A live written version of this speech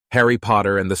Harry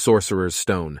Potter and the Sorcerer's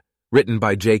Stone, written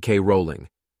by J.K. Rowling.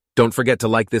 Don't forget to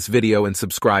like this video and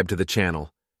subscribe to the channel.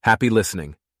 Happy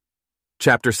listening.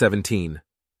 Chapter 17.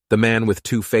 The Man with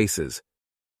Two Faces.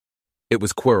 It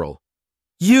was Quirrell.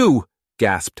 "You!"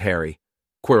 gasped Harry.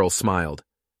 Quirrell smiled.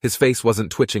 His face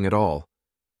wasn't twitching at all.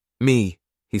 "Me,"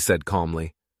 he said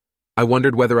calmly. "I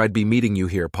wondered whether I'd be meeting you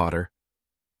here, Potter."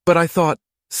 "But I thought,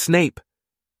 Snape."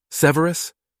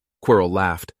 "Severus?" Quirrell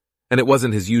laughed, and it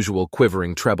wasn't his usual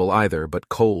quivering treble either, but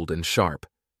cold and sharp.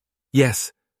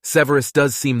 "Yes, Severus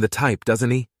does seem the type,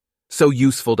 doesn't he? So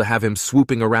useful to have him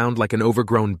swooping around like an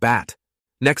overgrown bat.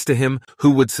 Next to him,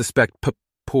 who would suspect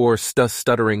poor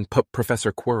stuttering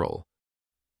Professor Quirrell?"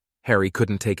 Harry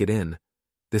couldn't take it in.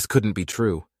 This couldn't be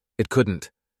true. It couldn't.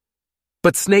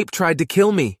 "But Snape tried to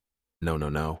kill me."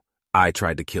 No. I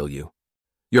tried to kill you.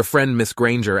 Your friend Miss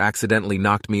Granger accidentally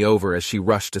knocked me over as she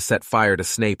rushed to set fire to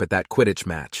Snape at that Quidditch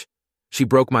match. She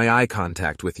broke my eye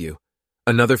contact with you.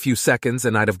 Another few seconds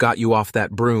and I'd have got you off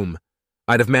that broom.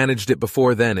 I'd have managed it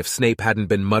before then if Snape hadn't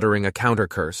been muttering a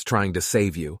counter-curse trying to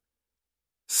save you.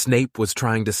 Snape was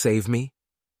trying to save me?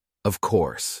 Of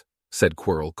course, said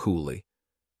Quirrell coolly.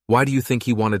 Why do you think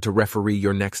he wanted to referee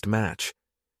your next match?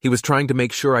 He was trying to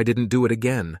make sure I didn't do it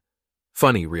again.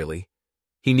 Funny, really.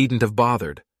 He needn't have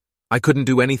bothered. I couldn't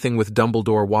do anything with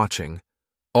Dumbledore watching.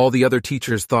 All the other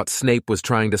teachers thought Snape was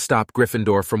trying to stop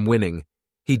Gryffindor from winning.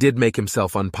 He did make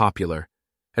himself unpopular.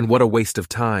 And what a waste of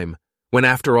time, when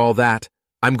after all that,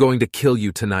 I'm going to kill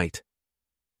you tonight.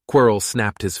 Quirrell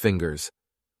snapped his fingers.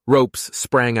 Ropes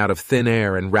sprang out of thin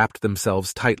air and wrapped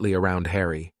themselves tightly around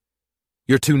Harry.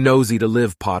 You're too nosy to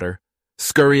live, Potter.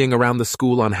 Scurrying around the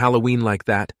school on Halloween like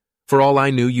that. For all I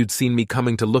knew, you'd seen me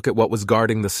coming to look at what was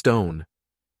guarding the stone.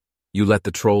 You let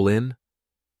the troll in?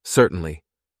 Certainly.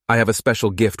 I have a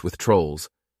special gift with trolls.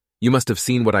 You must have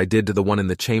seen what I did to the one in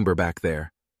the chamber back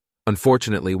there.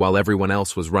 Unfortunately, while everyone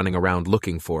else was running around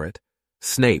looking for it,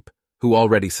 Snape, who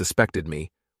already suspected me,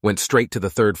 went straight to the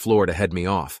third floor to head me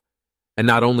off. And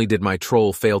not only did my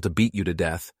troll fail to beat you to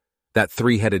death, that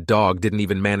three-headed dog didn't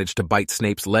even manage to bite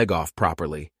Snape's leg off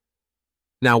properly.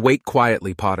 Now wait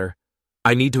quietly, Potter.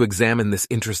 I need to examine this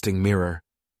interesting mirror.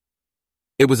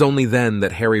 It was only then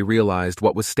that Harry realized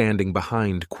what was standing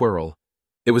behind Quirrell.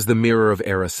 It was the mirror of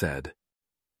Erised.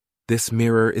 This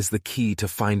mirror is the key to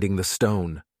finding the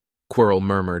stone, Quirrell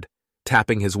murmured,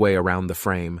 tapping his way around the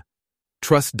frame.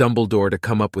 Trust Dumbledore to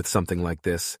come up with something like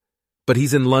this. But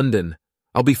he's in London.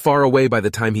 I'll be far away by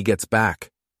the time he gets back.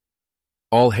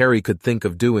 All Harry could think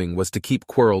of doing was to keep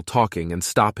Quirrell talking and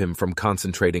stop him from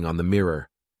concentrating on the mirror.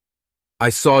 I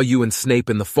saw you and Snape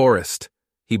in the forest,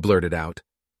 he blurted out.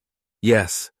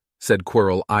 Yes, said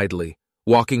Quirrell idly,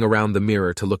 walking around the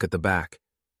mirror to look at the back.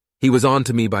 He was on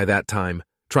to me by that time,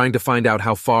 trying to find out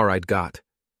how far I'd got.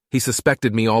 He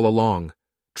suspected me all along,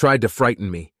 tried to frighten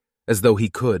me, as though he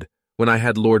could, when I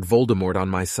had Lord Voldemort on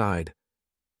my side.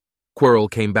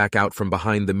 Quirrell came back out from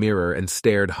behind the mirror and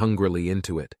stared hungrily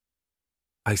into it.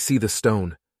 I see the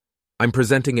stone. I'm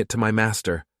presenting it to my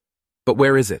master. But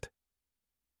where is it?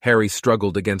 Harry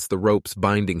struggled against the ropes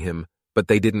binding him, but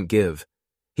they didn't give.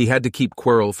 He had to keep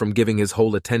Quirrell from giving his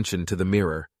whole attention to the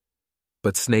mirror.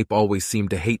 But Snape always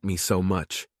seemed to hate me so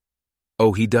much.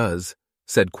 Oh, he does,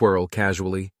 said Quirrell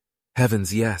casually.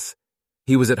 Heavens, yes.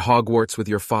 He was at Hogwarts with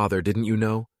your father, didn't you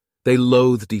know? They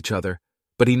loathed each other,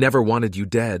 but he never wanted you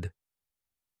dead.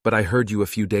 But I heard you a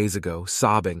few days ago,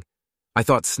 sobbing. I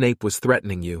thought Snape was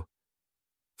threatening you.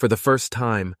 For the first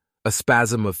time, a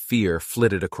spasm of fear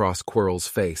flitted across Quirrell's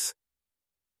face.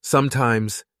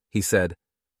 Sometimes, he said,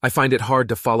 I find it hard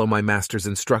to follow my master's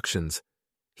instructions.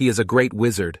 He is a great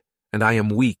wizard, and I am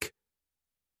weak.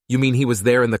 You mean he was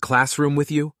there in the classroom with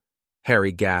you?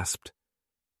 Harry gasped.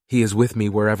 He is with me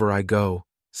wherever I go,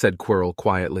 said Quirrell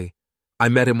quietly. I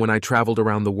met him when I traveled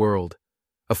around the world.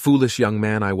 A foolish young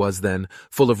man I was then,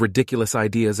 full of ridiculous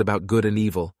ideas about good and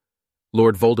evil.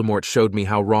 Lord Voldemort showed me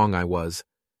how wrong I was.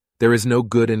 There is no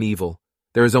good and evil.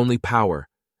 There is only power,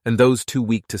 and those too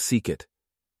weak to seek it.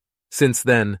 Since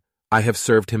then, I have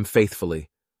served him faithfully,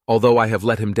 although I have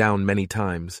let him down many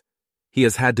times. He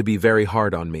has had to be very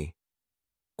hard on me.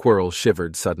 Quirrell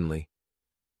shivered suddenly.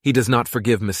 He does not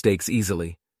forgive mistakes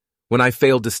easily. When I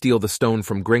failed to steal the stone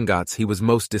from Gringotts, he was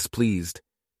most displeased.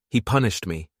 He punished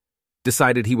me,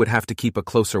 decided he would have to keep a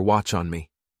closer watch on me.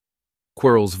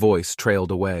 Quirrell's voice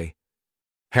trailed away.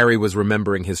 Harry was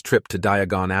remembering his trip to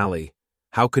Diagon Alley.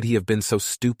 How could he have been so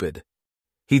stupid?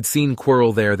 He'd seen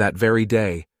Quirrell there that very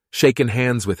day, shaken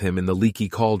hands with him in the leaky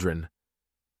cauldron.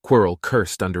 Quirrell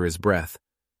cursed under his breath.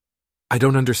 I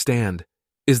don't understand.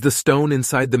 Is the stone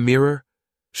inside the mirror?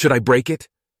 Should I break it?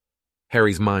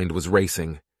 Harry's mind was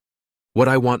racing. What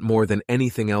I want more than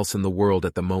anything else in the world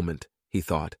at the moment, he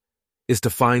thought, is to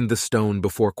find the stone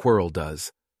before Quirrell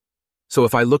does. So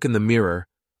if I look in the mirror,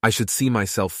 I should see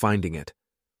myself finding it,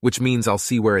 which means I'll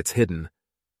see where it's hidden.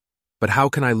 But how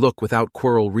can I look without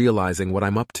Quirrell realizing what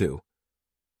I'm up to?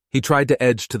 He tried to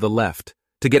edge to the left,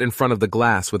 to get in front of the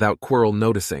glass without Quirrell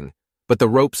noticing, but the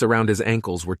ropes around his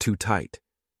ankles were too tight.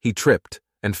 He tripped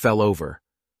and fell over.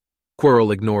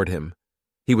 Quirrell ignored him.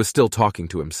 He was still talking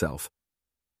to himself.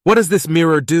 "What does this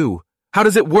mirror do? How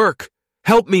does it work?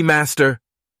 Help me, master!"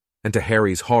 And to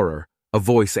Harry's horror, a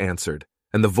voice answered,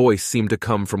 and the voice seemed to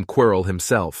come from Quirrell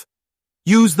himself.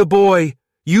 "Use the boy!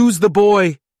 Use the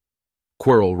boy!"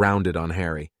 Quirrell rounded on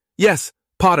Harry. "Yes,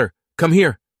 Potter, come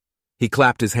here." He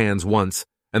clapped his hands once,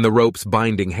 and the ropes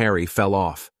binding Harry fell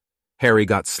off. Harry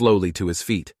got slowly to his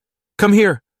feet. "Come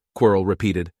here," Quirrell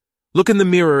repeated. "Look in the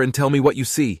mirror and tell me what you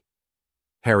see."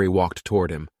 Harry walked toward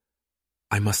him.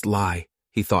 "I must lie,"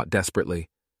 he thought desperately.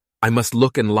 "I must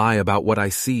look and lie about what I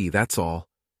see, that's all."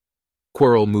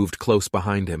 Quirrell moved close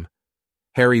behind him.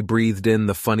 Harry breathed in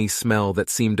the funny smell that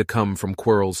seemed to come from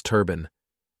Quirrell's turban.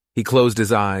 He closed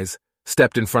his eyes,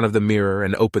 stepped in front of the mirror,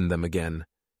 and opened them again.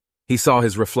 He saw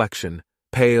his reflection,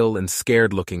 pale and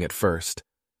scared-looking at first.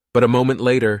 But a moment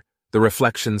later, the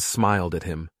reflection smiled at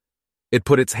him. It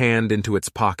put its hand into its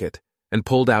pocket and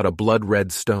pulled out a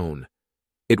blood-red stone.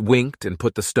 It winked and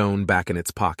put the stone back in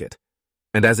its pocket.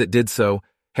 And as it did so,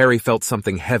 Harry felt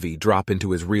something heavy drop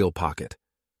into his real pocket.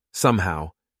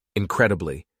 Somehow,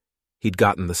 incredibly, he'd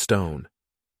gotten the stone.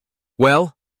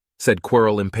 "Well," said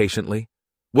Quirrell impatiently,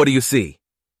 "what do you see?"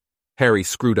 Harry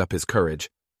screwed up his courage.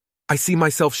 "I see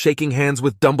myself shaking hands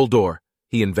with Dumbledore,"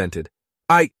 he invented.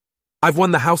 I've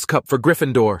won the House Cup for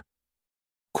Gryffindor."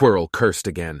 Quirrell cursed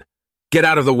again. "Get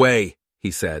out of the way,"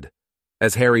 he said.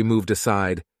 As Harry moved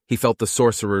aside, he felt the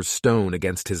sorcerer's stone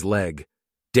against his leg.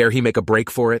 Dare he make a break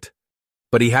for it?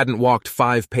 But he hadn't walked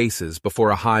 5 paces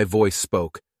before a high voice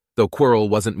spoke, though Quirrell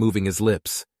wasn't moving his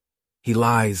lips. "He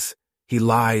lies. He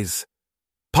lies."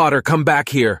 "Potter, come back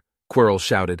here," Quirrell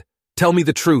shouted. "Tell me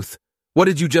the truth. What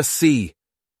did you just see?"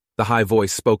 The high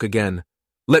voice spoke again.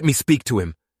 "Let me speak to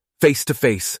him, face to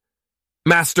face."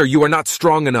 "Master, you are not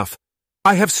strong enough."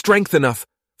 "I have strength enough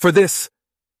for this."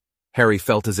 Harry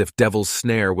felt as if Devil's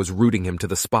Snare was rooting him to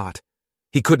the spot.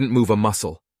 He couldn't move a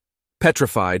muscle.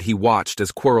 Petrified, he watched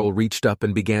as Quirrell reached up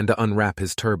and began to unwrap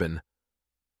his turban.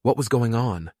 What was going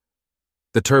on?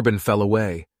 The turban fell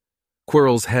away.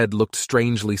 Quirrell's head looked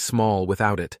strangely small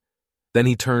without it. Then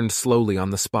he turned slowly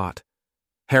on the spot.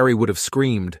 Harry would have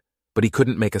screamed, but he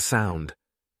couldn't make a sound.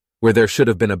 Where there should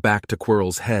have been a back to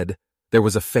Quirrell's head, there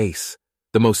was a face,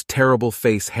 the most terrible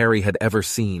face Harry had ever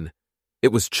seen.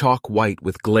 It was chalk white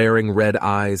with glaring red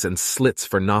eyes and slits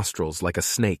for nostrils like a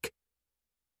snake.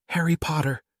 "Harry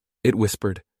Potter," it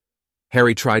whispered.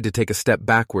 Harry tried to take a step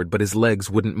backward, but his legs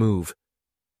wouldn't move.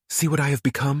 "See what I have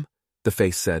become?" the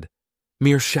face said.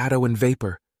 "Mere shadow and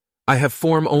vapor. I have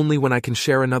form only when I can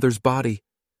share another's body,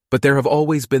 but there have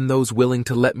always been those willing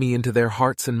to let me into their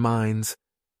hearts and minds.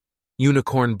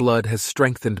 Unicorn blood has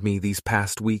strengthened me these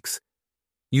past weeks.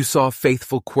 You saw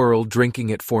faithful Quirrell drinking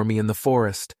it for me in the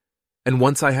forest, and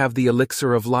once I have the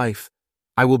elixir of life,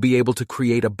 I will be able to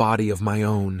create a body of my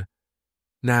own.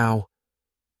 Now,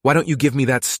 why don't you give me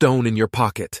that stone in your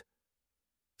pocket?"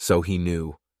 So he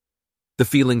knew. The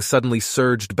feeling suddenly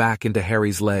surged back into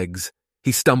Harry's legs.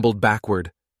 He stumbled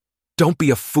backward. "Don't be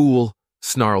a fool,"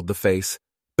 snarled the face.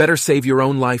 "Better save your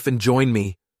own life and join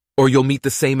me, or you'll meet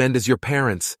the same end as your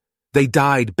parents. They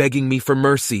died begging me for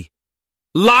mercy."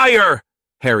 "Liar!"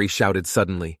 Harry shouted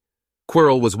suddenly.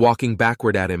 Quirrell was walking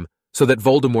backward at him so that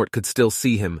Voldemort could still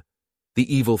see him.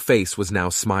 The evil face was now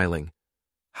smiling.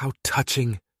 "How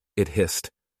touching," it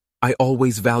hissed. "I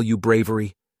always value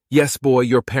bravery. Yes, boy,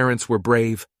 your parents were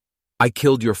brave. I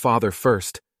killed your father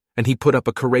first, and he put up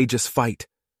a courageous fight.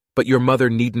 But your mother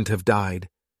needn't have died.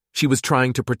 She was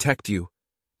trying to protect you.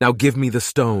 Now give me the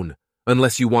stone,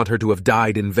 unless you want her to have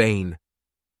died in vain."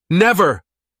 "Never!"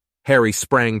 Harry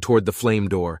sprang toward the flame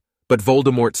door, but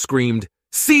Voldemort screamed,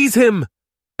 "Seize him!"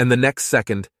 And the next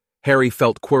second, Harry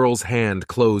felt Quirrell's hand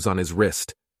close on his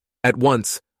wrist. At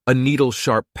once, a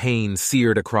needle-sharp pain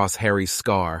seared across Harry's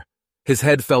scar. His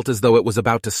head felt as though it was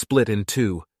about to split in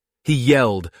two. He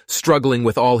yelled, struggling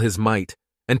with all his might,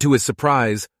 and to his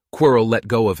surprise, Quirrell let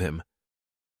go of him.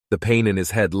 The pain in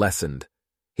his head lessened.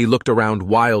 He looked around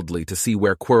wildly to see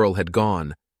where Quirrell had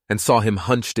gone, and saw him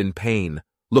hunched in pain,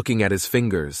 looking at his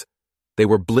fingers. They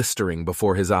were blistering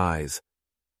before his eyes.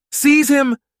 "Seize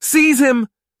him! Seize him!"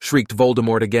 shrieked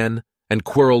Voldemort again, and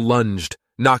Quirrell lunged,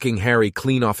 knocking Harry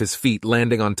clean off his feet,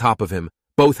 landing on top of him,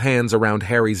 both hands around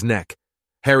Harry's neck.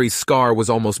 Harry's scar was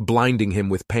almost blinding him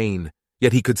with pain.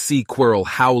 yet he could see Quirrell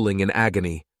howling in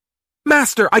agony.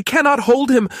 "Master, I cannot hold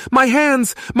him! My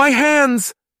hands! My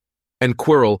hands!" And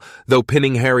Quirrell, though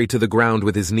pinning Harry to the ground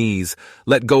with his knees,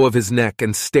 let go of his neck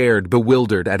and stared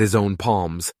bewildered at his own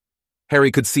palms.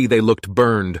 Harry could see they looked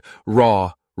burned,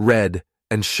 raw, red,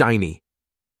 and shiny.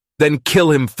 "Then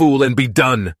kill him, fool, and be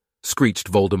done!"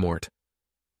 screeched Voldemort.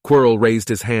 Quirrell raised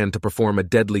his hand to perform a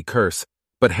deadly curse,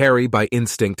 but Harry, by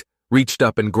instinct, reached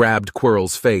up and grabbed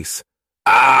Quirrell's face.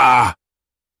 "Ah!"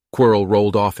 Quirrell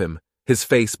rolled off him, his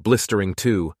face blistering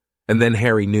too, and then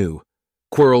Harry knew.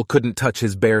 Quirrell couldn't touch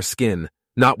his bare skin,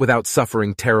 not without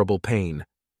suffering terrible pain.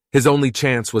 His only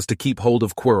chance was to keep hold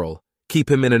of Quirrell, keep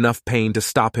him in enough pain to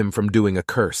stop him from doing a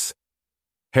curse.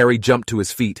 Harry jumped to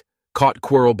his feet, caught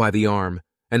Quirrell by the arm,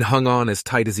 and hung on as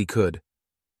tight as he could.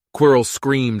 Quirrell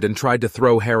screamed and tried to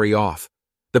throw Harry off.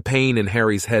 The pain in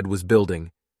Harry's head was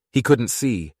building. He couldn't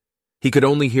see. He could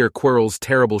only hear Quirrell's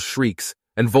terrible shrieks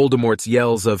and Voldemort's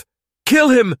yells of, "Kill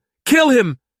him! Kill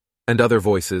him!" and other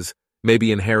voices,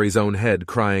 maybe in Harry's own head,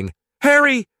 crying,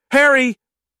 "Harry! Harry!"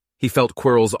 He felt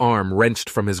Quirrell's arm wrenched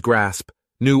from his grasp,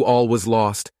 knew all was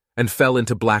lost, and fell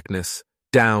into blackness,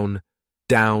 down,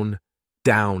 down,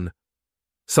 down.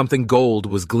 Something gold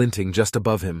was glinting just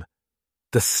above him.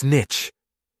 The snitch!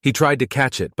 He tried to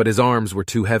catch it, but his arms were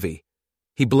too heavy.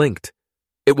 He blinked.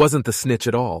 It wasn't the snitch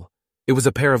at all. It was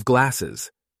a pair of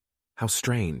glasses. How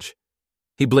strange.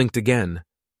 He blinked again.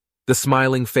 The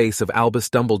smiling face of Albus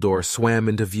Dumbledore swam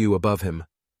into view above him.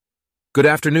 "Good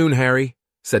afternoon, Harry,"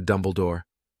 said Dumbledore.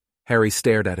 Harry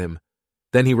stared at him.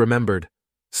 Then he remembered.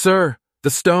 "Sir, the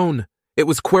stone! It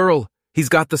was Quirrell! He's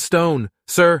got the stone!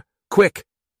 Sir, quick!"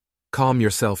 "Calm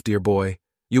yourself, dear boy.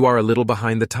 You are a little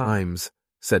behind the times,"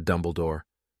 said Dumbledore.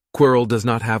 "Quirrell does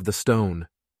not have the stone."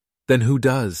 "Then who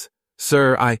does?"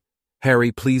 "Sir,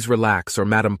 Harry, please relax, or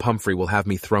Madame Pomfrey will have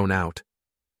me thrown out."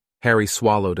 Harry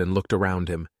swallowed and looked around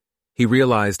him. He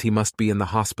realized he must be in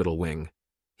the hospital wing.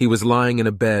 He was lying in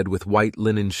a bed with white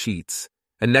linen sheets,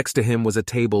 and next to him was a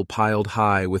table piled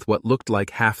high with what looked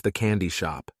like half the candy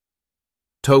shop.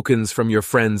 "Tokens from your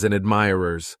friends and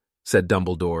admirers," said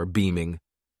Dumbledore, beaming.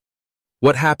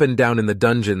 "What happened down in the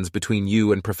dungeons between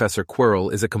you and Professor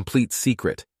Quirrell is a complete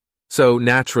secret, so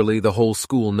naturally the whole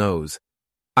school knows.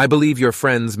 I believe your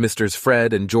friends Misters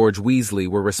Fred and George Weasley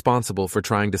were responsible for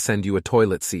trying to send you a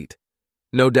toilet seat.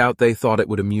 No doubt they thought it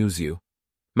would amuse you.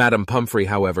 Madame Pomfrey,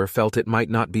 however, felt it might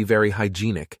not be very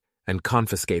hygienic and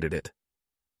confiscated it."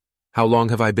 "How long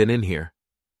have I been in here?"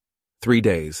 3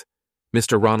 days.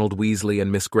 Mr. Ronald Weasley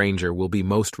and Miss Granger will be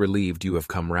most relieved you have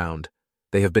come round.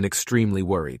 They have been extremely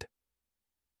worried."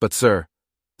 "But, sir,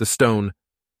 the stone—"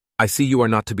 "I see you are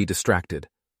not to be distracted.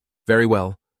 Very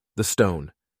well, the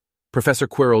stone. Professor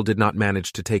Quirrell did not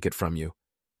manage to take it from you.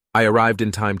 I arrived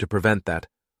in time to prevent that,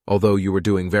 although you were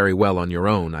doing very well on your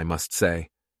own, I must say."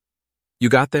 "You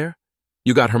got there?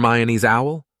 You got Hermione's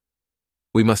owl?"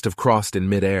 "We must have crossed in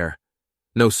mid-air.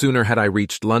 No sooner had I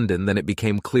reached London than it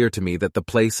became clear to me that the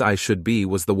place I should be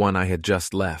was the one I had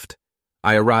just left.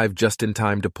 I arrived just in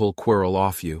time to pull Quirrell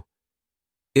off you."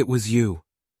 "It was you.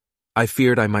 I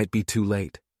feared I might be too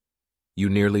late." "You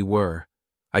nearly were.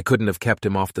 I couldn't have kept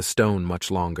him off the stone much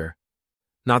longer."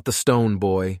 "Not the stone,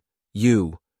 boy.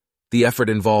 You. The effort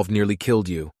involved nearly killed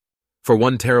you. For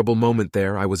one terrible moment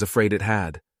there, I was afraid it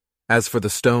had. As for the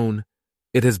stone,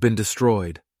 it has been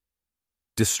destroyed."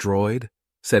 "Destroyed?"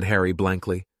 said Harry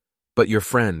blankly. "But your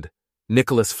friend,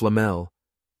 Nicholas Flamel—"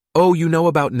 "Oh, you know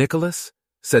about Nicholas?"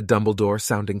 said Dumbledore,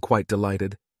 sounding quite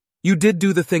delighted. "You did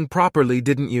do the thing properly,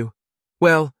 didn't you?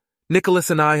 Well,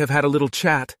 Nicholas and I have had a little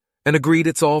chat, and agreed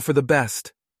it's all for the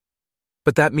best.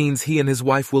 But that means he and his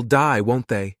wife will die, won't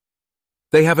they?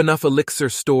 They have enough elixir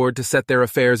stored to set their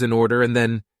affairs in order, and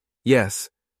then, yes,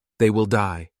 they will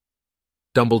die."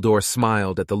 Dumbledore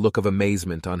smiled at the look of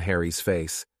amazement on Harry's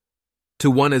face.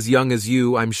 "To one as young as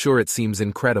you, I'm sure it seems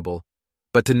incredible,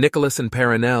 but to Nicholas and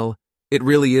Perenelle, it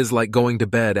really is like going to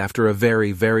bed after a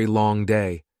very, very long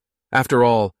day. After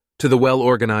all, to the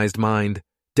well-organized mind,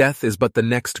 death is but the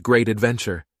next great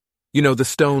adventure. You know, the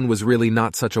stone was really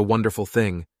not such a wonderful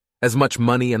thing. As much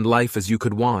money and life as you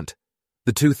could want.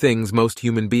 The two things most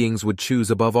human beings would choose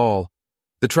above all.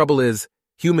 The trouble is,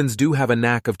 humans do have a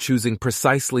knack of choosing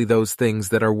precisely those things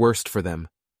that are worst for them."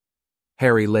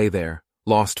 Harry lay there,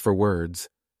 lost for words.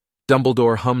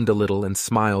 Dumbledore hummed a little and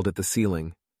smiled at the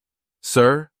ceiling.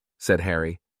 "Sir," said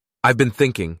Harry, "I've been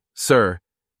thinking, sir,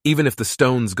 even if the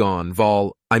stone's gone,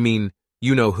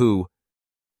 you know who.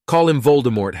 Call him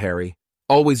Voldemort, Harry.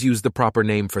 Always use the proper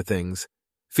name for things.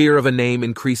 Fear of a name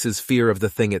increases fear of the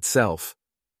thing itself."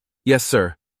 "Yes,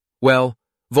 sir. Well,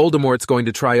 Voldemort's going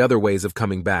to try other ways of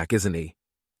coming back, isn't he?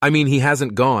 I mean, he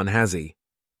hasn't gone, has he?"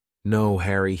 No,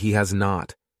 Harry, he has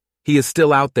not. He is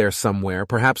still out there somewhere,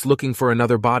 perhaps looking for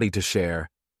another body to share.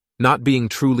 Not being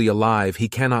truly alive, he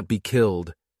cannot be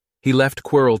killed. He left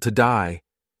Quirrell to die.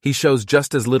 He shows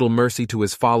just as little mercy to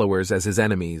his followers as his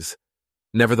enemies.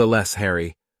 Nevertheless,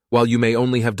 Harry, while you may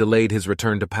only have delayed his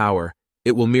return to power,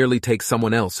 it will merely take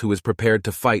someone else who is prepared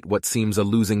to fight what seems a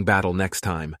losing battle next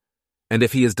time. And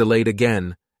if he is delayed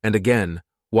again and again,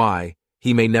 why,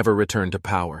 he may never return to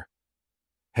power.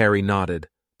 Harry nodded,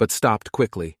 but stopped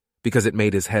quickly, because it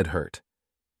made his head hurt.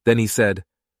 Then he said,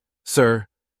 Sir,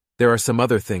 there are some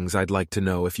other things I'd like to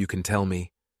know if you can tell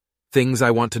me. Things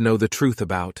I want to know the truth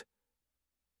about.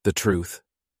 The truth,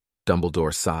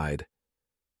 Dumbledore sighed.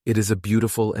 It is a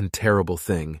beautiful and terrible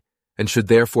thing, and should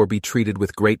therefore be treated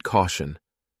with great caution.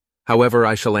 However,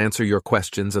 I shall answer your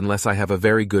questions unless I have a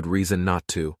very good reason not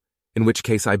to, in which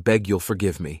case I beg you'll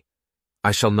forgive me.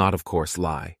 I shall not, of course,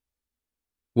 lie.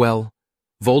 Well,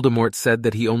 Voldemort said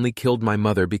that he only killed my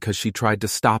mother because she tried to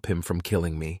stop him from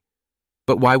killing me.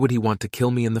 But why would he want to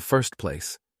kill me in the first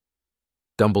place?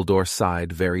 Dumbledore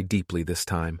sighed very deeply this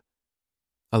time.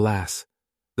 Alas,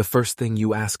 the first thing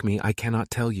you ask me I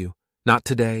cannot tell you. Not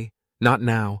today, not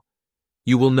now.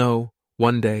 You will know,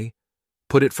 one day.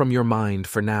 Put it from your mind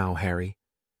for now, Harry.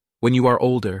 When you are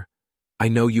older, I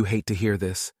know you hate to hear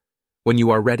this. When you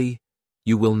are ready,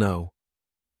 you will know.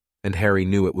 And Harry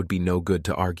knew it would be no good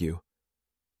to argue.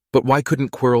 But why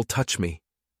couldn't Quirrell touch me?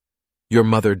 Your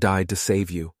mother died to save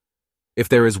you. If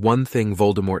there is one thing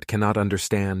Voldemort cannot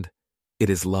understand, it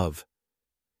is love.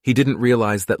 He didn't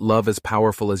realize that love as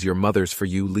powerful as your mother's for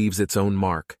you leaves its own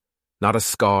mark. Not a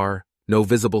scar, no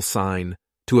visible sign.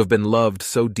 To have been loved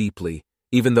so deeply,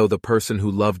 even though the person who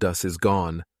loved us is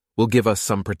gone, will give us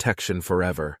some protection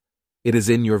forever. It is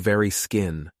in your very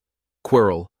skin.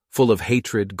 Quirrell, full of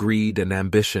hatred, greed, and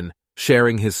ambition,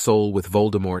 sharing his soul with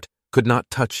Voldemort, could not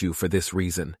touch you for this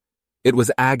reason. It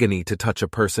was agony to touch a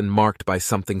person marked by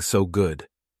something so good.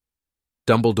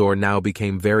 Dumbledore now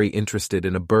became very interested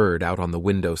in a bird out on the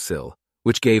windowsill,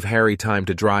 which gave Harry time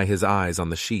to dry his eyes on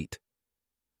the sheet.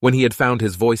 When he had found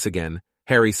his voice again,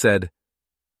 Harry said,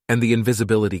 And the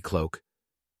invisibility cloak.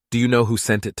 Do you know who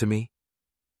sent it to me?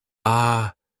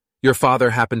 Ah, your father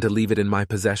happened to leave it in my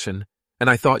possession, and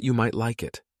I thought you might like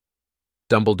it.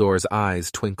 Dumbledore's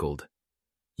eyes twinkled.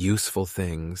 Useful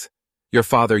things. Your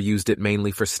father used it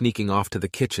mainly for sneaking off to the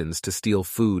kitchens to steal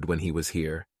food when he was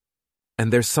here.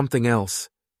 And there's something else.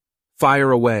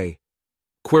 Fire away.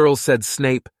 Quirrell said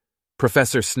Snape.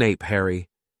 Professor Snape, Harry.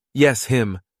 Yes,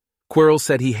 him. Quirrell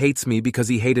said he hates me because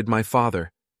he hated my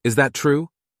father. Is that true?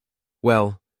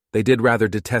 Well, they did rather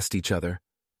detest each other,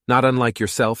 not unlike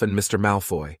yourself and Mr.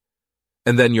 Malfoy.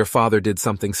 And then your father did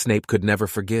something Snape could never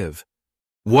forgive.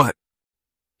 What?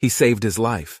 He saved his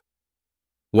life.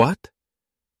 What?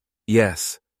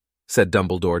 Yes, said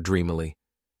Dumbledore dreamily.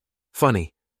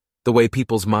 Funny, the way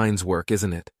people's minds work,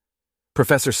 isn't it?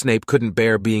 Professor Snape couldn't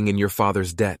bear being in your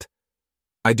father's debt.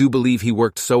 I do believe he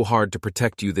worked so hard to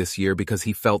protect you this year because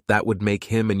he felt that would make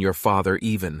him and your father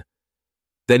even.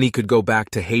 Then he could go back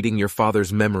to hating your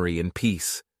father's memory in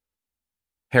peace.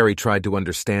 Harry tried to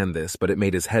understand this, but it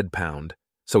made his head pound,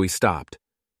 so he stopped.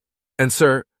 And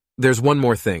sir, there's one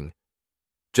more thing.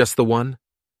 Just the one?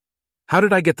 How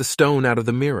did I get the stone out of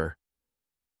the mirror?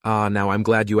 Ah, now I'm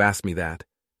glad you asked me that.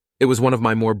 It was one of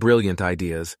my more brilliant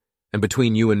ideas, and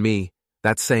between you and me,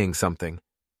 that's saying something.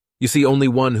 You see, only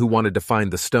one who wanted to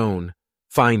find the stone,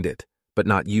 find it, but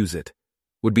not use it,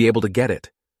 would be able to get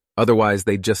it. Otherwise,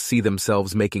 they'd just see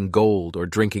themselves making gold or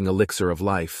drinking elixir of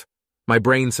life. My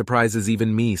brain surprises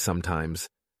even me sometimes.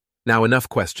 Now, enough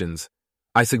questions.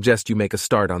 I suggest you make a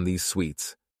start on these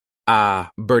sweets.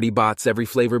 Ah, Bertie Bott's every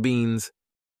flavor beans.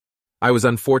 I was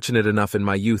unfortunate enough in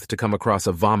my youth to come across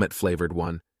a vomit-flavored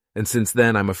one, and since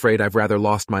then I'm afraid I've rather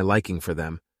lost my liking for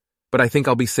them. But I think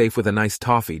I'll be safe with a nice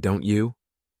toffee, don't you?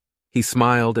 He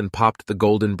smiled and popped the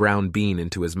golden brown bean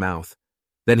into his mouth.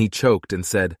 Then he choked and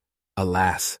said,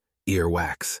 Alas,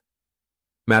 earwax.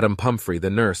 Madame Pumphrey, the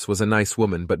nurse, was a nice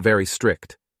woman but very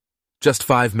strict. Just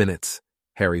 5 minutes,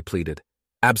 Harry pleaded.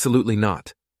 Absolutely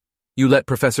not. You let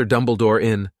Professor Dumbledore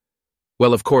in.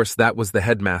 Well, of course, that was the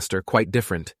headmaster, quite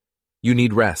different. You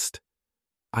need rest.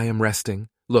 I am resting.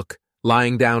 Look,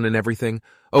 lying down and everything.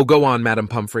 Oh, go on, Madame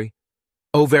Pumphrey.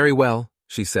 Oh, very well,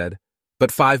 she said,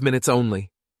 but 5 minutes only.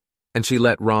 And she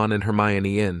let Ron and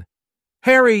Hermione in.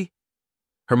 Harry!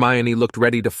 Hermione looked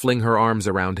ready to fling her arms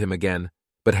around him again,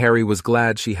 but Harry was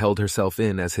glad she held herself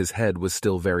in as his head was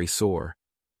still very sore.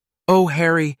 Oh,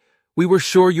 Harry, we were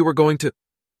sure you were going to...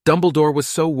 Dumbledore was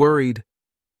so worried.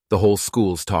 The whole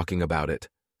school's talking about it,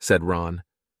 said Ron.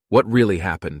 What really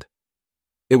happened?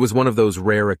 It was one of those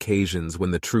rare occasions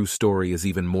when the true story is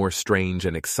even more strange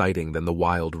and exciting than the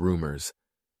wild rumors.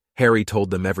 Harry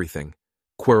told them everything: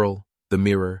 Quirrell, the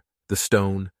mirror, the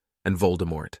stone, and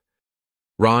Voldemort.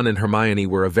 Ron and Hermione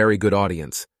were a very good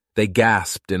audience. They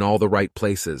gasped in all the right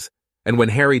places, and when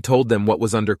Harry told them what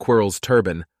was under Quirrell's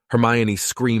turban, Hermione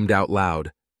screamed out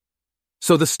loud.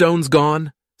 "So the stone's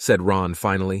gone?" said Ron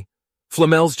finally.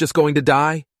 "Flamel's just going to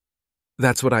die?"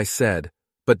 "That's what I said,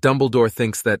 but Dumbledore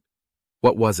thinks that—"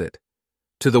 What was it?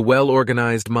 "To the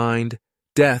well-organized mind,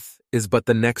 death is but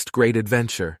the next great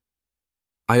adventure."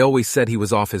 "I always said he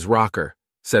was off his rocker,"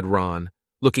 said Ron,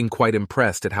 looking quite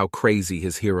impressed at how crazy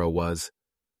his hero was.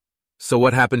 "So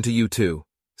what happened to you two?"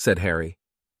 said Harry.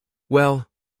 "Well,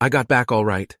 I got back all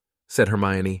right," said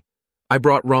Hermione. "I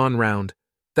brought Ron round.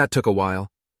 That took a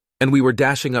while. And we were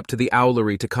dashing up to the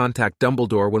owlery to contact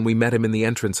Dumbledore when we met him in the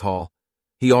entrance hall.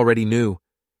 He already knew.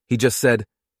 He just said,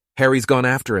 'Harry's gone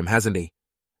after him, hasn't he?'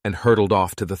 and hurtled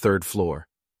off to the 3rd floor.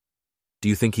 "Do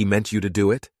you think he meant you to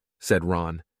do it?" said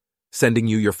Ron. "Sending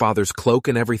you your father's cloak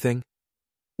and everything?"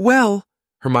 "Well,"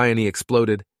 Hermione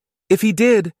exploded, "if he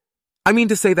did, I mean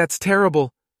to say that's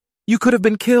terrible. You could have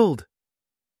been killed."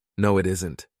 "No, it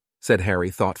isn't," said Harry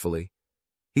thoughtfully.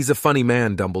 "He's a funny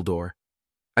man, Dumbledore.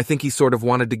 I think he sort of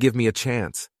wanted to give me a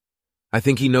chance. I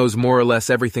think he knows more or less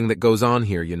everything that goes on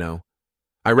here, you know.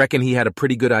 I reckon he had a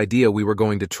pretty good idea we were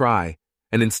going to try,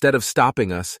 and instead of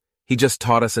stopping us, he just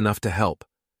taught us enough to help.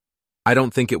 I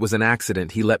don't think it was an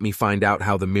accident he let me find out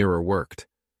how the mirror worked.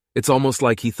 It's almost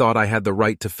like he thought I had the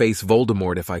right to face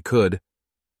Voldemort if I could."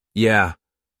 "Yeah,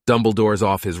 Dumbledore's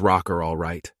off his rocker all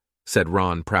right," said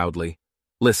Ron proudly.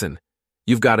 "Listen,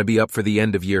 you've got to be up for the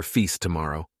end-of-year feast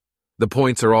tomorrow. The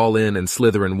points are all in and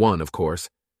Slytherin won, of course.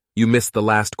 You missed the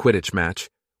last Quidditch match.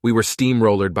 We were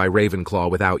steamrollered by Ravenclaw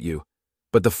without you.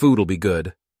 But the food'll be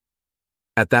good."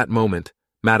 At that moment,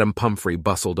 Madame Pomfrey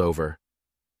bustled over.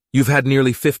 "You've had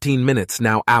nearly 15 minutes,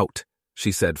 now out,"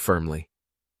 she said firmly.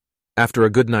 After a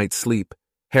good night's sleep,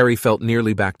 Harry felt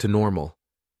nearly back to normal.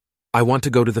 "I want to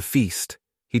go to the feast,"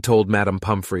 he told Madame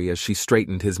Pomfrey as she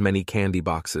straightened his many candy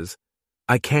boxes.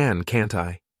 "I can, can't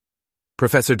I?"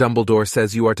 "Professor Dumbledore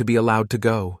says you are to be allowed to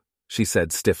go," she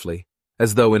said stiffly,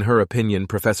 as though in her opinion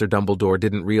Professor Dumbledore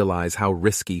didn't realize how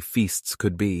risky feasts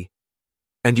could be.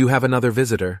 "And you have another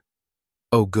visitor."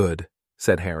 "Oh, good,"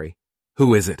 said Harry.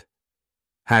 "Who is it?"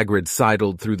 Hagrid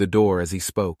sidled through the door as he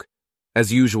spoke.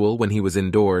 As usual, when he was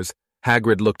indoors,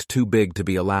 Hagrid looked too big to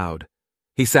be allowed.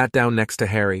 He sat down next to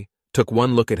Harry, took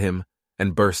one look at him,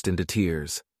 and burst into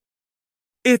tears.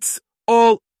 "It's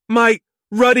all my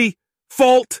ruddy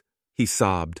fault," he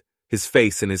sobbed, his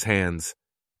face in his hands.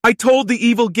 "I told the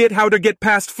evil git how to get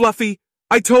past Fluffy.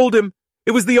 I told him.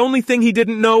 It was the only thing he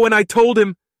didn't know, and I told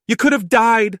him. You could have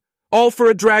died. All for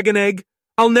a dragon egg.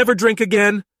 I'll never drink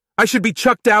again. I should be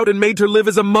chucked out and made to live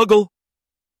as a muggle."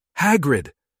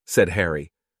 "Hagrid," said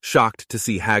Harry, shocked to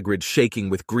see Hagrid shaking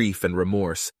with grief and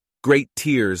remorse, great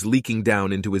tears leaking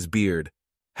down into his beard.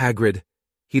 "Hagrid,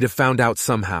 he'd have found out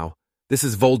somehow. This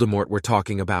is Voldemort we're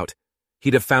talking about.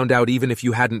 He'd have found out even if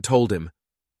you hadn't told him."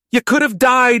 "You could have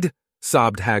died,"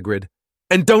 sobbed Hagrid.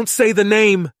 "And don't say the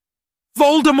name."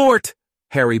 "Voldemort!"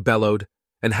 Harry bellowed,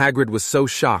 and Hagrid was so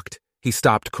shocked, he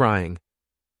stopped crying.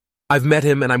 "I've met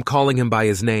him and I'm calling him by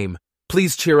his name.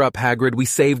 Please cheer up, Hagrid. We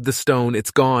saved the stone.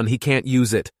 It's gone. He can't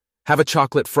use it. Have a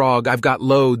chocolate frog. I've got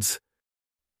loads."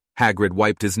 Hagrid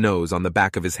wiped his nose on the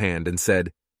back of his hand and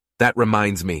said, "That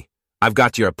reminds me. I've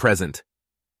got you a present."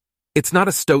 "It's not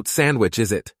a stoat sandwich,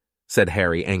 is it?" said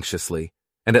Harry anxiously,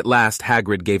 and at last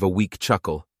Hagrid gave a weak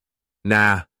chuckle.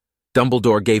 "Nah,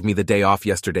 Dumbledore gave me the day off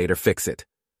yesterday to fix it.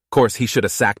 Course he should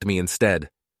have sacked me instead.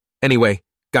 Anyway,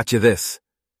 got you this."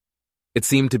 It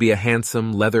seemed to be a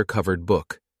handsome, leather-covered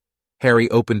book. Harry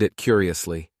opened it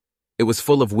curiously. It was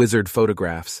full of wizard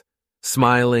photographs.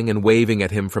 Smiling and waving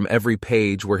at him from every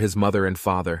page were his mother and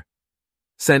father.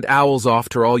 "Sent owls off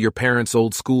to all your parents'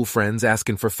 old school friends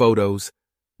asking for photos.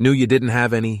 Knew you didn't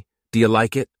have any. Do you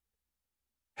like it?"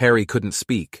 Harry couldn't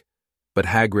speak, but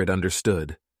Hagrid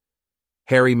understood.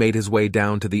 Harry made his way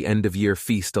down to the end-of-year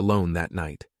feast alone that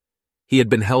night. He had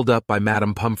been held up by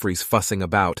Madame Pomfrey's fussing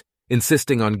about,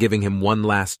 insisting on giving him one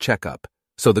last checkup,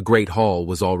 so the great hall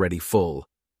was already full.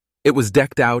 It was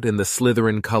decked out in the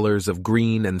Slytherin colors of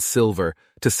green and silver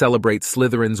to celebrate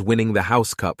Slytherin's winning the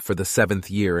House Cup for the 7th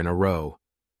year in a row.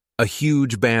 A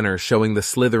huge banner showing the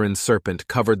Slytherin serpent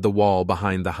covered the wall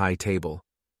behind the high table.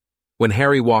 When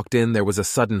Harry walked in, there was a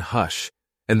sudden hush,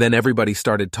 and then everybody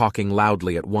started talking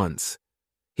loudly at once.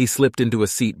 He slipped into a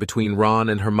seat between Ron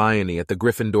and Hermione at the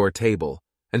Gryffindor table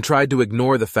and tried to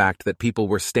ignore the fact that people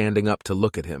were standing up to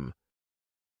look at him.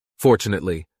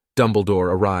 Fortunately,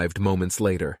 Dumbledore arrived moments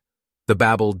later. The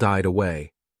babble died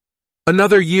away.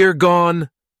 "Another year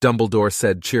gone," Dumbledore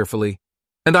said cheerfully,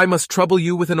 "and I must trouble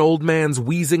you with an old man's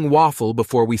wheezing waffle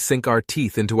before we sink our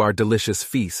teeth into our delicious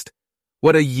feast.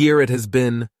 What a year it has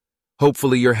been!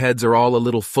 Hopefully your heads are all a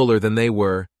little fuller than they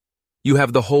were. You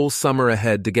have the whole summer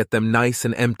ahead to get them nice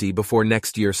and empty before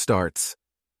next year starts.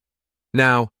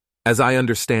 Now, as I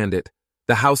understand it,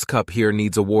 the House Cup here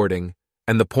needs awarding,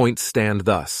 and the points stand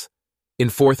thus. In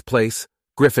fourth place,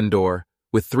 Gryffindor,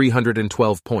 with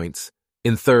 312 points.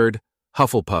 In third,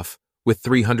 Hufflepuff, with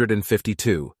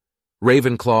 352.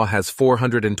 Ravenclaw has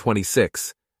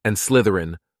 426, and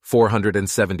Slytherin,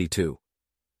 472.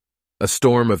 A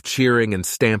storm of cheering and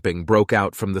stamping broke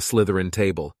out from the Slytherin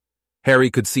table. Harry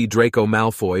could see Draco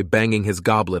Malfoy banging his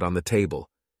goblet on the table.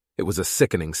 It was a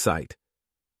sickening sight.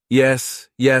 Yes,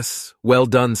 well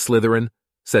done, Slytherin,"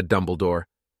 said Dumbledore.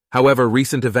 "However,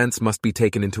 recent events must be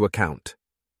taken into account."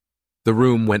 The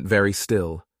room went very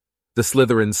still. The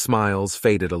Slytherin's smiles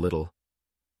faded a little.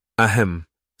 "Ahem,"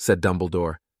 said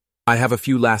Dumbledore. "I have a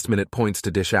few last-minute points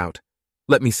to dish out.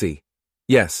 Let me see.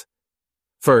 Yes.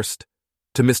 First,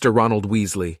 to Mr. Ronald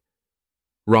Weasley."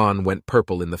 Ron went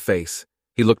purple in the face.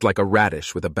 He looked like a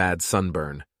radish with a bad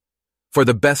sunburn. "For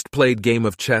the best-played game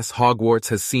of chess Hogwarts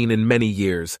has seen in many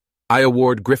years, I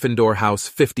award Gryffindor House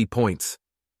 50 points."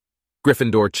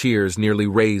 Gryffindor cheers nearly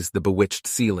raised the bewitched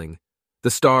ceiling. The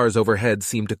stars overhead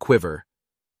seemed to quiver.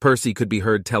 Percy could be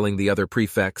heard telling the other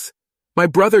prefects, "My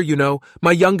brother,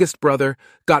 my youngest brother,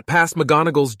 got past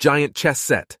McGonagall's giant chess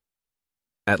set."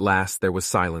 At last there was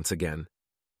silence again.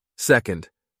 Second,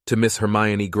 to Miss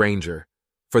Hermione Granger.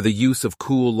 For the use of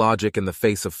cool logic in the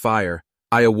face of fire,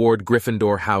 I award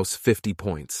Gryffindor House 50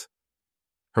 points.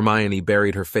 Hermione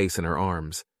buried her face in her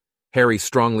arms. Harry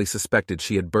strongly suspected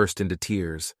she had burst into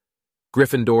tears.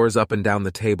 Gryffindors up and down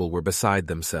the table were beside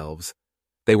themselves.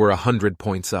 They were 100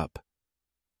 points up.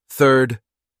 Third,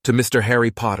 to Mr.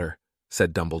 Harry Potter,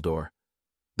 said Dumbledore.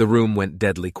 The room went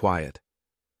deadly quiet.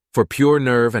 For pure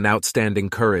nerve and outstanding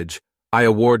courage, I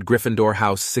award Gryffindor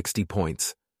House 60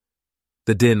 points.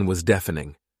 The din was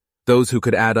deafening. Those who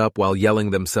could add up while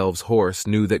yelling themselves hoarse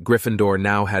knew that Gryffindor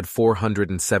now had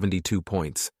 472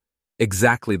 points,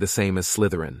 exactly the same as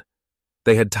Slytherin.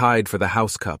 They had tied for the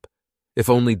House Cup, if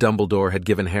only Dumbledore had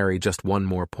given Harry just one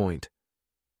more point.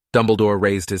 Dumbledore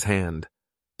raised his hand.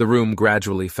 The room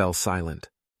gradually fell silent.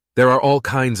 There are all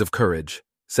kinds of courage,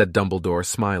 said Dumbledore,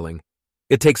 smiling.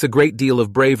 It takes a great deal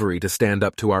of bravery to stand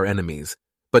up to our enemies,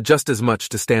 but just as much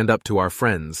to stand up to our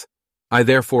friends. I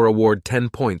therefore award 10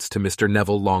 points to Mr.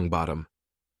 Neville Longbottom.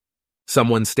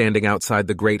 Someone standing outside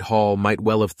the Great Hall might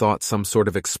well have thought some sort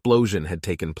of explosion had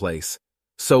taken place.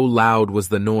 So loud was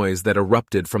the noise that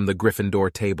erupted from the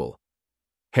Gryffindor table.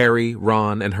 Harry,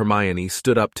 Ron, and Hermione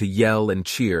stood up to yell and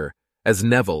cheer as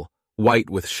Neville, white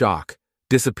with shock,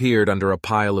 disappeared under a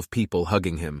pile of people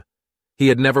hugging him. He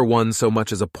had never won so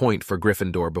much as a point for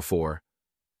Gryffindor before.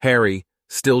 Harry,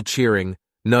 still cheering,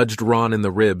 nudged Ron in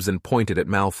the ribs and pointed at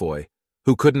Malfoy,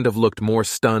 who couldn't have looked more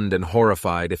stunned and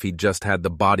horrified if he'd just had the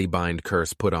body-bind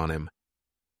curse put on him.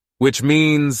 Which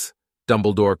means,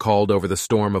 Dumbledore called over the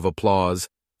storm of applause,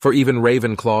 for even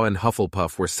Ravenclaw and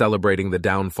Hufflepuff were celebrating the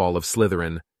downfall of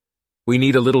Slytherin, we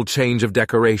need a little change of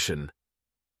decoration.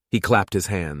 He clapped his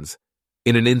hands.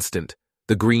 In an instant,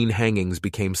 the green hangings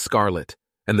became scarlet,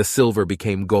 and the silver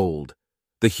became gold.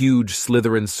 The huge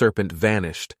Slytherin serpent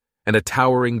vanished, and a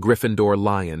towering Gryffindor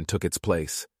lion took its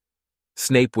place.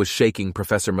 Snape was shaking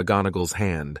Professor McGonagall's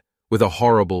hand, with a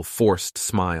horrible, forced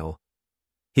smile.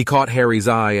 He caught Harry's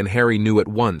eye, and Harry knew at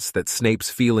once that Snape's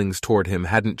feelings toward him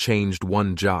hadn't changed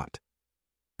one jot.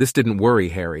 This didn't worry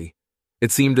Harry.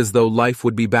 It seemed as though life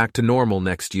would be back to normal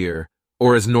next year,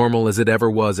 or as normal as it ever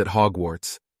was at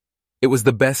Hogwarts. It was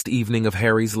the best evening of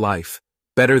Harry's life,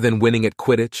 better than winning at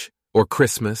Quidditch, or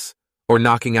Christmas, or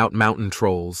knocking out mountain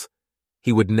trolls.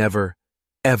 He would never,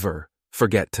 ever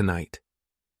forget tonight.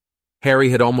 Harry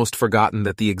had almost forgotten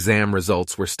that the exam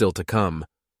results were still to come,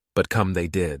 but come they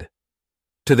did.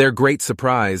 To their great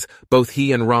surprise, both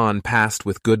he and Ron passed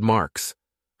with good marks.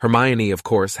 Hermione, of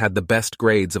course, had the best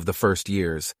grades of the first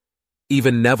years.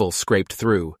 Even Neville scraped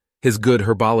through, his good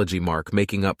herbology mark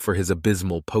making up for his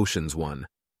abysmal potions one.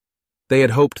 They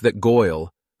had hoped that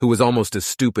Goyle, who was almost as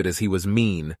stupid as he was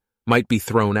mean, might be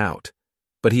thrown out,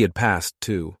 but he had passed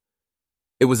too.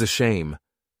 It was a shame,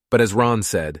 but as Ron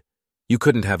said, you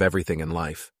couldn't have everything in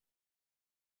life.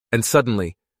 And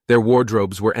suddenly, their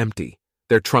wardrobes were empty,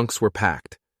 their trunks were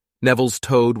packed. Neville's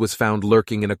toad was found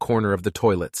lurking in a corner of the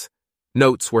toilets.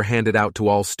 Notes were handed out to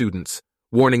all students,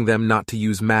 warning them not to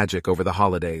use magic over the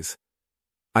holidays.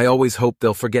 I always hope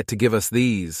they'll forget to give us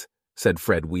these, said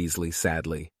Fred Weasley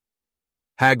sadly.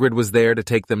 Hagrid was there to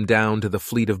take them down to the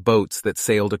fleet of boats that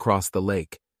sailed across the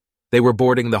lake. They were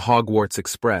boarding the Hogwarts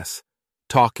Express,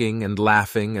 talking and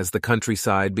laughing as the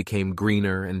countryside became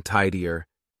greener and tidier,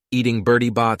 eating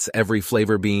Bertie Bott's every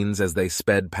flavor beans as they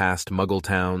sped past Muggle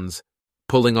towns,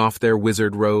 pulling off their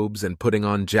wizard robes and putting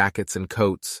on jackets and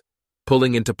coats,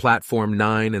 pulling into platform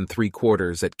 9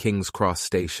 3/4 at King's Cross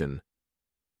Station.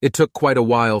 It took quite a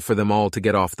while for them all to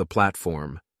get off the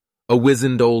platform. A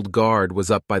wizened old guard was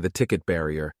up by the ticket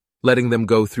barrier, letting them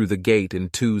go through the gate in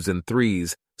 2s and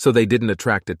 3s so they didn't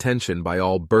attract attention by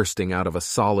all bursting out of a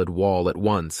solid wall at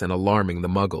once and alarming the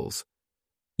Muggles.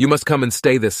 "You must come and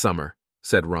stay this summer,"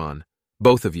 said Ron.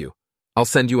 "Both of you. I'll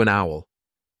send you an owl."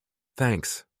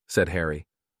 "Thanks," said Harry.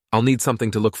 "I'll need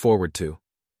something to look forward to."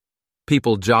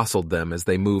 People jostled them as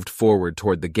they moved forward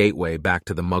toward the gateway back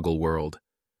to the Muggle world.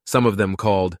 Some of them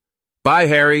called, "Bye,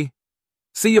 Harry."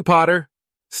 "See you, Potter."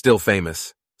 "Still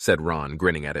famous," said Ron,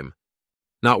 grinning at him.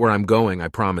 "Not where I'm going, I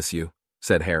promise you,"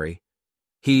 said Harry.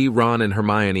 He, Ron, and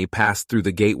Hermione passed through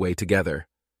the gateway together.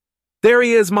 "There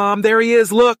he is, Mom! There he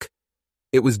is! Look!"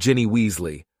 It was Ginny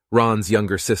Weasley, Ron's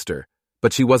younger sister,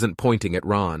 but she wasn't pointing at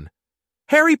Ron.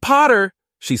 "Harry Potter!"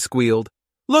 she squealed.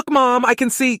 "Look, Mom, I can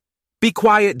see—" "Be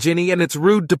quiet, Ginny, and it's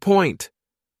rude to point."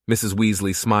 Mrs.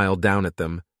 Weasley smiled down at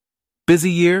them.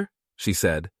 "Busy year?" she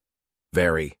said.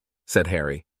 "Very," said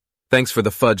Harry. "Thanks for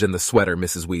the fudge and the sweater,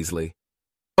 Mrs. Weasley."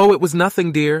 "Oh, it was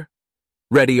nothing, dear."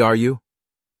 "Ready, are you?"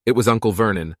 It was Uncle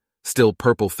Vernon, still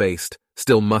purple-faced,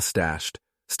 still mustached,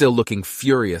 still looking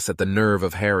furious at the nerve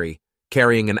of Harry,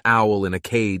 carrying an owl in a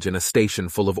cage in a station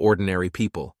full of ordinary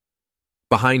people.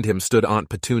 Behind him stood Aunt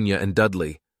Petunia and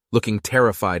Dudley, looking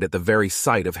terrified at the very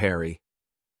sight of Harry.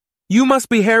 "You must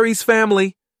be Harry's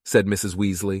family," said Mrs.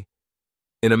 Weasley.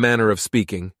 "In a manner of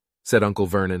speaking," said Uncle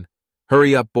Vernon.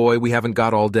 "Hurry up, boy, we haven't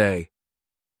got all day."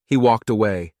 He walked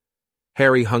away.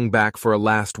 Harry hung back for a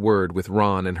last word with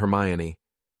Ron and Hermione.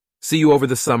 "See you over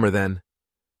the summer, then."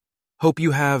 "Hope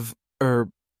you have,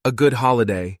 a good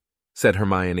holiday," said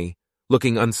Hermione,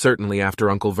 looking uncertainly after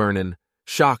Uncle Vernon,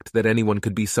 shocked that anyone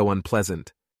could be so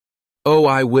unpleasant. "Oh,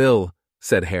 I will,"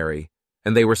 said Harry,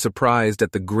 and they were surprised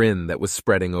at the grin that was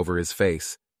spreading over his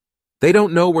face. "They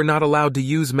don't know we're not allowed to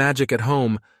use magic at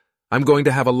home. I'm going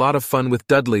to have a lot of fun with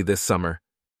Dudley this summer."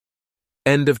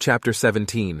 End of Chapter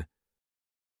 17.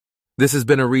 This has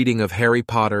been a reading of Harry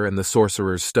Potter and the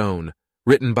Sorcerer's Stone,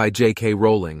 written by J.K.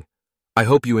 Rowling. I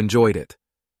hope you enjoyed it.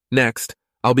 Next,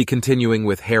 I'll be continuing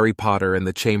with Harry Potter and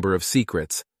the Chamber of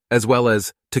Secrets, as well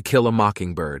as To Kill a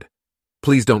Mockingbird.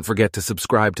 Please don't forget to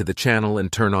subscribe to the channel and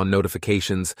turn on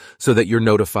notifications so that you're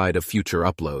notified of future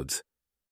uploads.